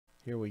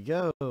Here we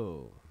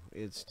go.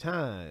 It's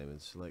time.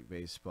 It's Select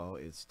Baseball.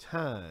 It's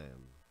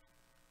time.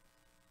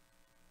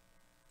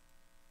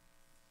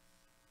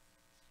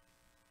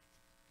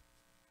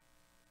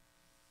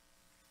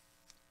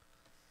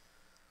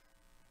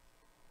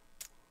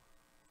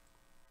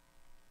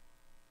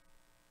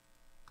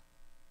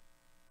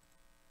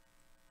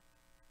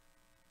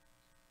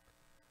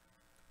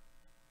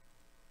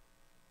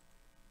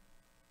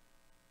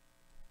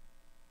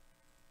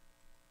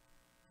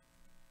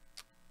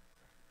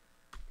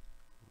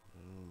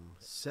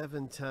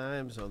 Seven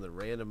times on the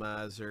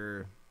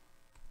randomizer.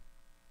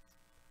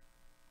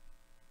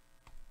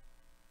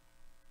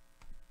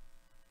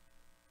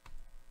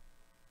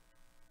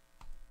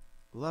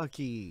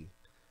 Lucky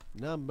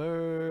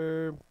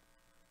number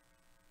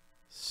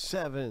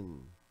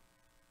 7.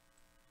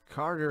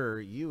 Carter,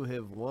 you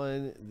have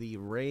won the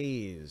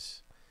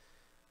Rays.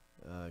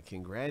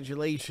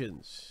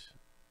 Congratulations.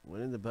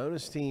 Winning the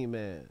bonus team,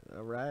 man.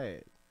 All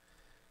right.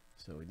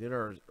 So we did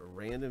our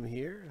random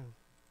here.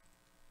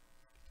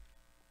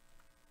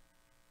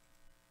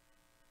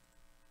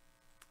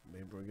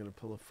 Maybe we're going to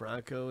pull a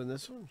Franco in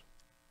this one.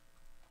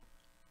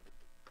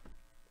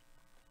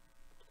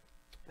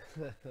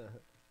 Yeah,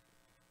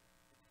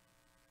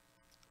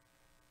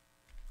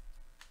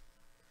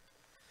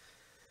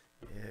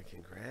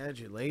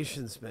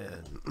 congratulations,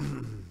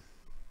 man.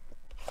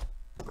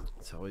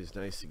 It's always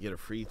nice to get a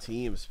free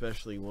team,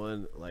 especially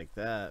one like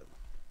that.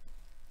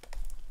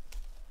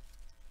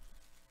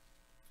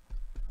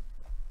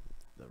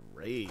 The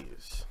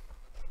Rays.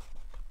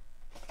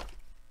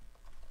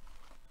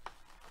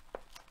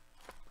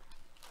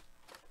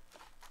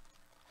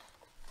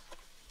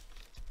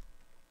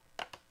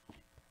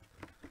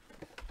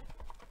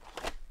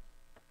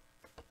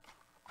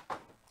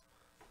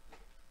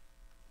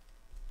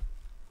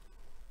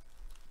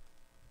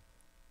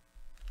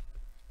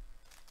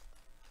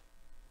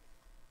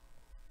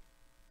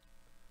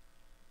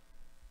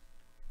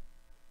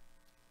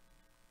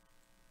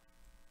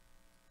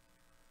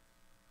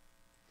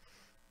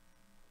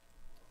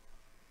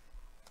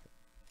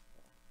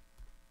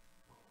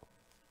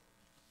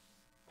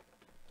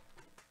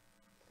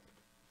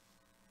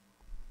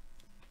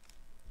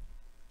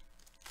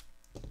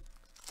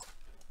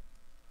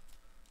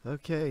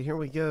 Okay, here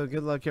we go.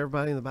 Good luck,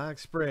 everybody, in the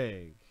box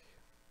break.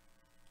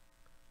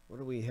 What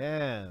do we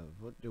have?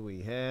 What do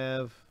we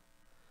have?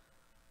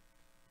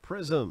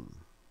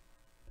 Prism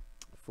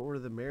for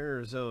the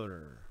Mariners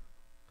owner.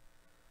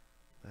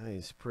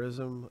 Nice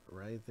Prism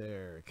right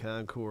there.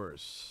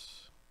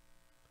 Concourse.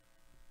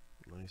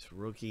 Nice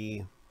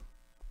rookie.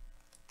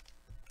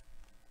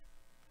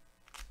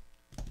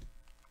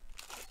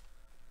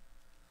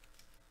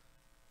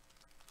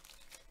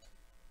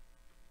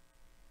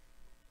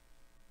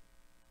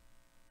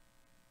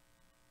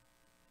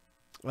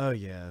 Oh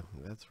yeah,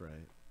 that's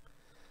right.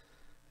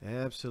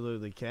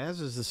 Absolutely. Kaz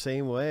is the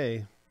same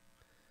way.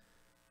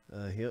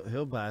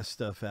 He'll buy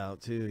stuff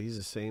out too. He's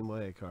the same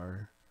way,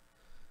 Carr.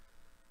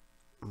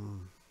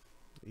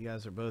 You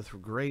guys are both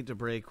great to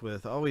break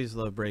with. Always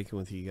love breaking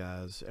with you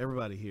guys.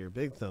 Everybody here,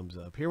 big thumbs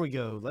up. Here we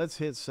go. Let's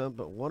hit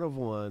something one of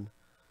one.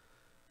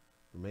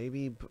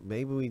 Maybe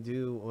we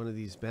do one of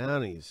these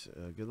bounties.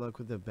 Good luck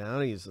with the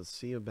bounties. Let's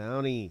see a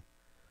bounty.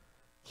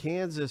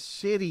 Kansas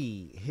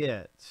City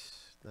hit.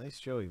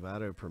 Nice Joey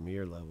Votto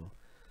Premier level.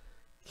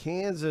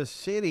 Kansas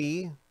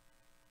City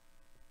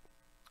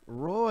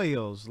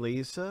Royals,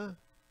 Lisa.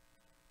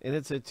 And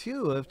it's a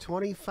 2 of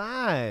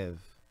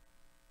 25.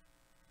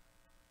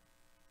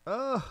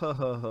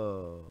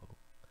 Oh.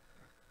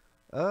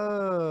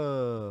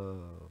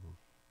 Oh.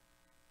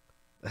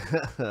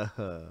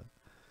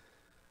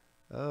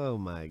 Oh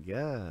my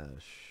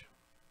gosh.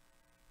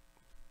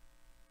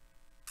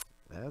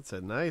 That's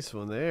a nice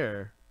one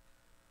there.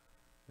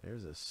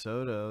 There's a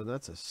Soto.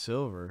 That's a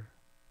silver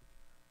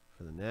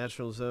for the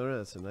Nationals owner.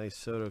 That's a nice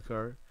Soto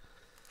card.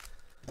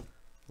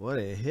 What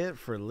a hit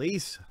for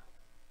Lisa.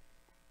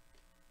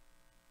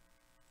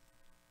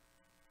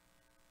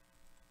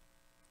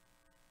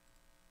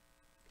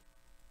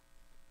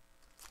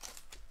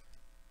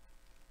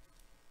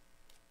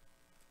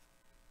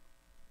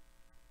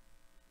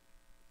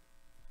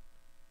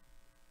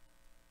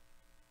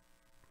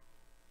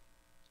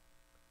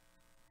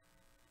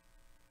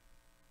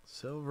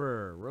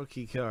 Silver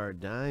rookie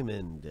card.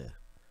 Diamond.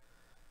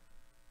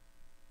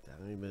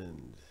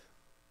 Diamond.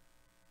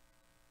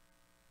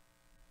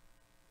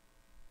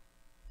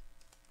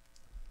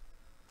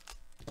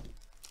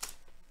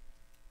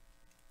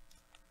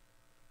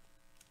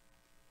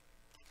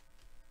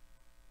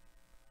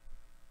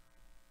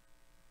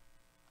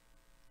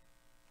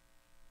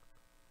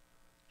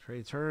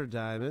 Trey Turner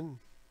diamond.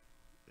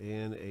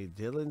 And a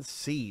Dylan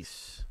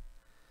Cease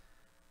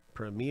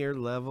Premier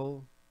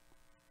level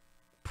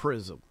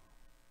Prism.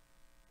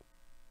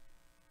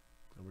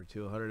 Number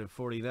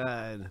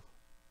 249.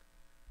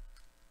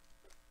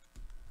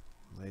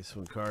 Nice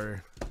one,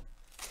 Carter.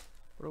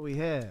 What do we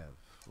have?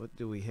 What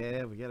do we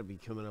have? We got to be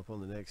coming up on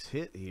the next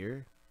hit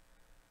here.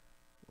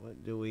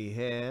 What do we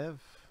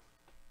have?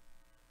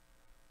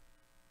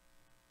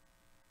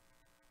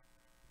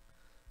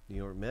 New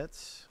York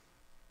Mets,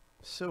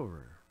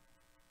 silver.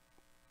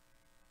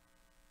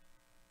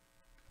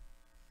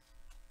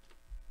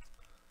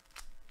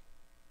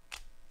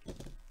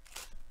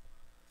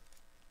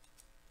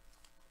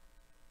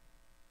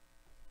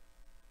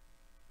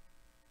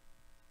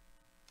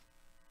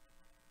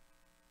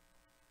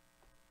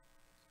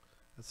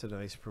 That's a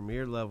nice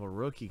premier level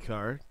rookie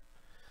card.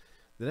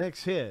 The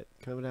next hit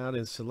coming out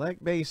in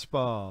Select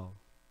Baseball.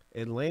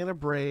 Atlanta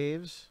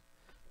Braves,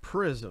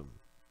 Prism.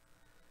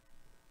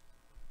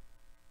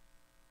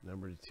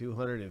 Number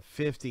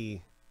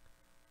 250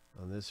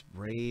 on this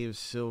Braves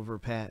silver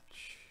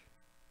patch.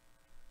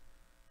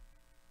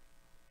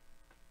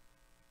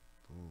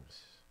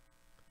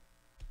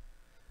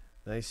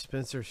 Nice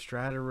Spencer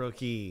Strider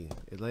rookie.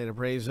 Atlanta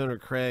Braves owner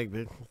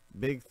Craig.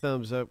 Big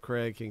thumbs up,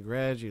 Craig.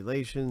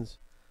 Congratulations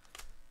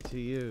to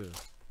you.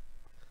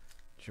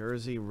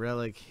 Jersey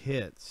relic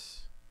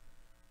hits.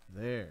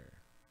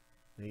 There.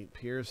 Nate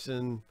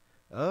Pearson.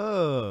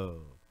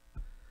 Oh.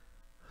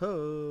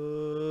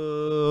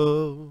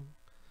 Oh.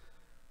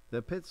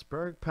 The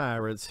Pittsburgh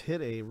Pirates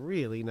hit a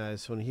really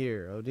nice one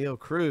here. O'Neal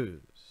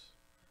Cruz.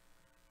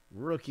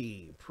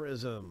 Rookie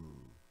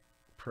Prism.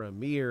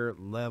 Premier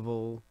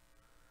level.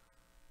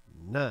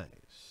 Nice.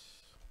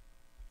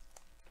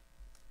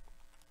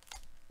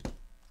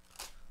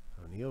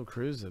 O'Neal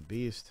Cruz, a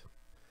beast.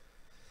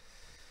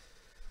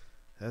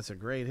 That's a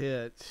great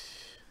hit.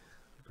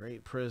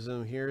 Great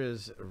Prism. Here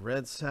is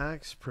Red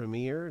Sox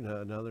Premier.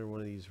 Another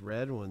one of these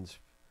red ones.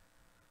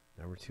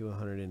 Number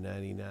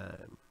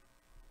 299.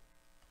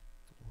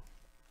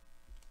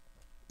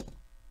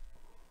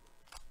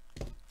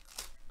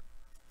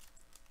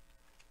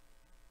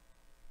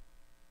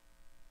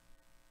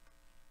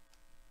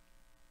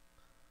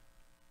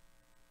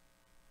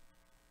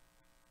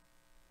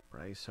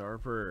 Bryce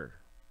Harper.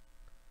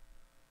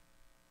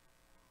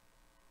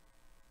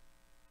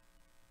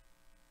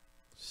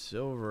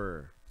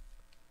 Silver.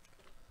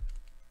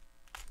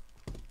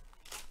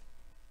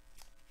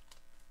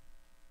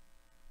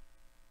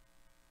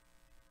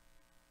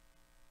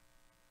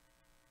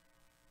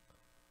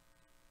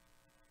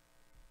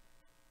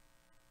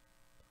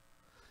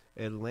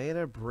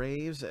 Atlanta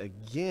Braves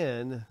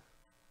again.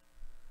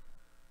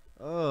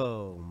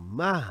 Oh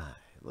my.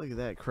 Look at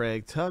that,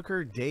 Craig.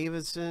 Tucker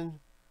Davidson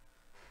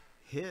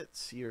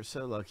hits. You're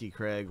so lucky,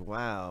 Craig.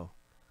 Wow.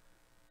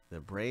 The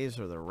Braves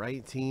are the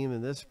right team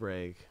in this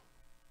break.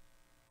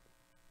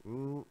 My,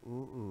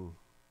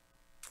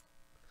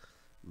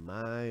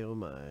 oh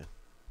my.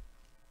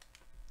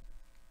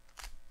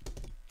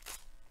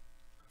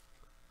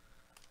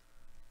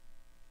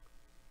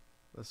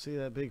 Let's see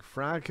that big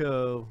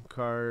Franco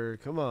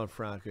card. Come on,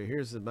 Franco.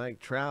 Here's the Mike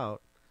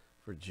Trout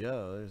for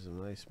Joe. There's a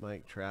nice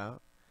Mike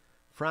Trout.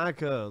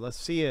 Franco, let's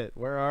see it.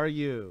 Where are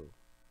you?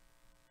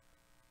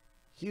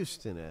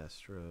 Houston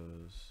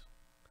Astros.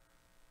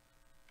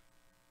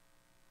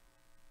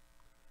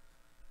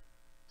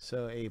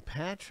 So a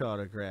patch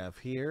autograph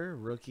here.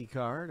 Rookie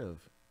card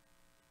of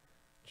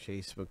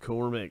Chase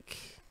McCormick.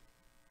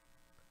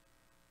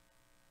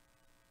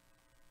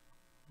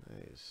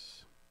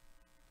 Nice.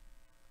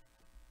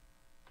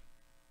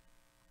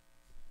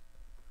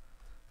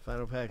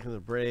 Final pack in the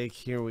break.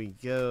 Here we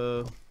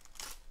go.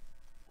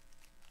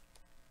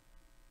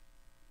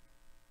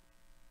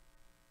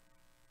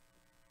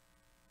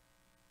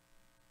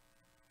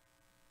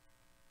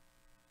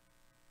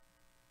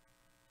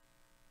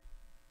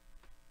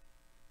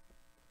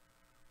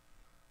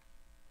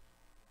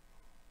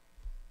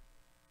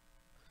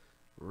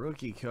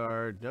 Rookie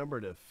card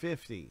number to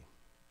 50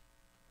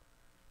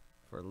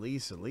 for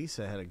Lisa.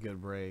 Lisa had a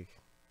good break.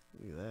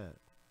 Look at that.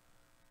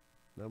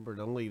 Numbered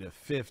only to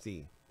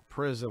 50.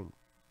 Prism.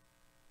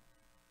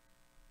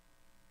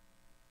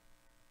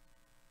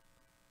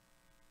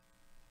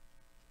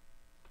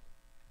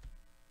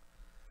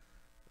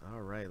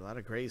 All right, a lot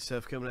of great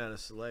stuff coming out of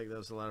Select. That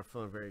was a lot of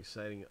fun, very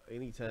exciting.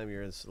 Anytime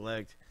you're in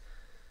Select,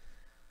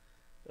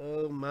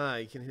 oh my,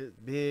 you can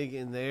hit big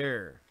in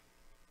there.